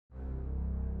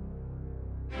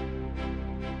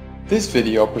This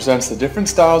video presents the different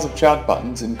styles of chat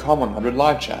buttons in Comm100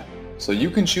 Live Chat, so you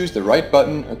can choose the right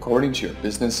button according to your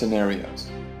business scenarios.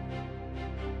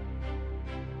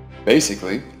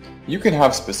 Basically, you can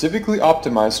have specifically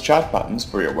optimized chat buttons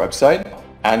for your website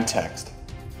and text.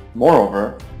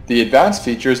 Moreover, the advanced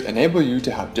features enable you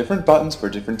to have different buttons for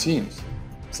different teams,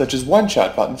 such as one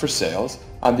chat button for sales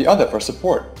and the other for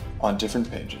support on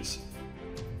different pages.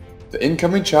 The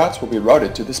incoming chats will be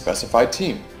routed to the specified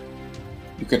team.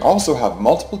 You can also have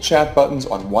multiple chat buttons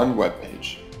on one web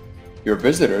page. Your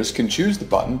visitors can choose the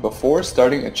button before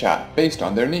starting a chat based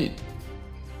on their need.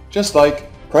 Just like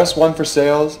press 1 for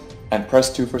sales and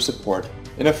press 2 for support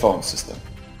in a phone system.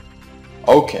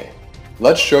 Okay,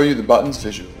 let's show you the buttons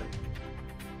visually.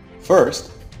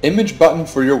 First, image button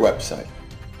for your website.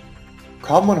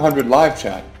 Comm100 Live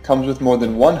Chat comes with more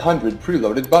than 100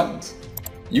 preloaded buttons.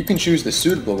 You can choose the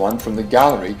suitable one from the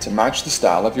gallery to match the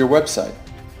style of your website.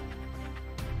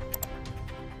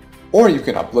 Or you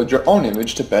can upload your own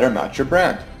image to better match your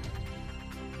brand.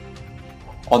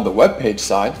 On the web page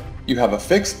side, you have a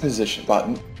fixed position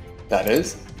button. That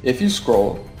is, if you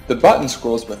scroll, the button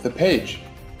scrolls with the page.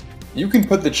 You can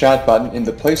put the chat button in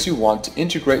the place you want to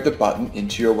integrate the button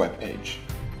into your web page.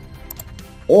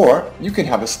 Or you can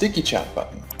have a sticky chat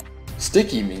button.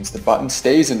 Sticky means the button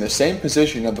stays in the same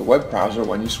position of the web browser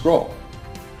when you scroll.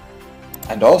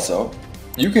 And also,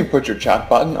 you can put your chat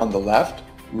button on the left,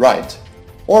 right,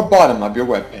 or bottom of your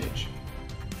web page.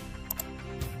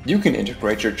 You can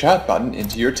integrate your chat button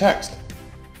into your text.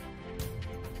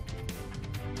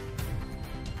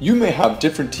 You may have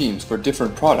different teams for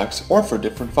different products or for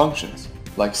different functions,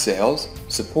 like sales,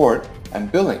 support,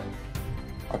 and billing.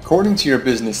 According to your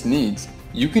business needs,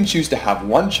 you can choose to have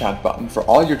one chat button for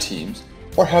all your teams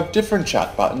or have different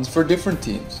chat buttons for different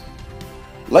teams.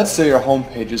 Let's say your home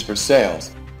page is for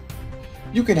sales.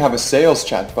 You can have a sales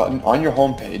chat button on your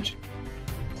home page,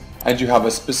 and you have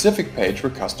a specific page for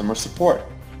customer support,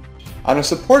 and a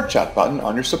support chat button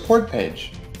on your support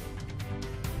page.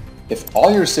 If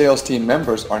all your sales team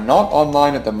members are not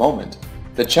online at the moment,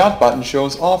 the chat button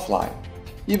shows offline,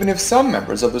 even if some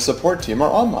members of the support team are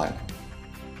online.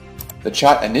 The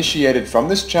chat initiated from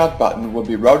this chat button will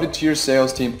be routed to your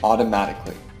sales team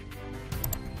automatically.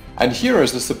 And here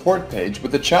is the support page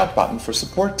with the chat button for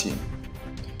support team.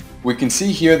 We can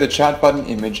see here the chat button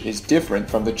image is different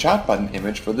from the chat button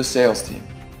image for the sales team.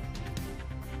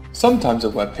 Sometimes a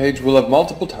web page will have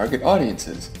multiple target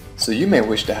audiences, so you may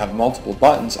wish to have multiple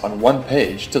buttons on one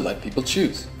page to let people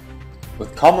choose.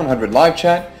 With Comm100 Live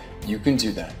Chat, you can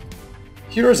do that.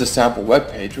 Here is a sample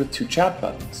web page with two chat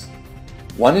buttons.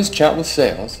 One is Chat with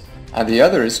Sales, and the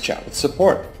other is Chat with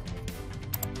Support.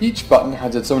 Each button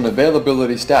has its own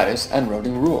availability status and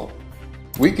routing rule.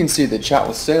 We can see the Chat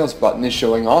with Sales button is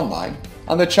showing online,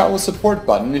 and the Chat with Support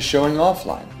button is showing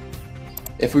offline.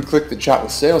 If we click the Chat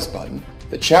with Sales button,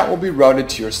 the chat will be routed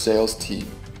to your sales team.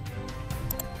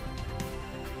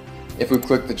 If we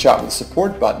click the Chat with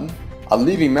Support button, a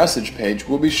leaving message page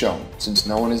will be shown since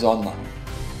no one is online.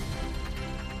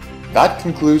 That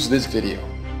concludes this video.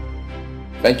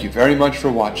 Thank you very much for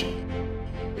watching.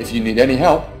 If you need any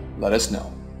help, let us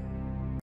know.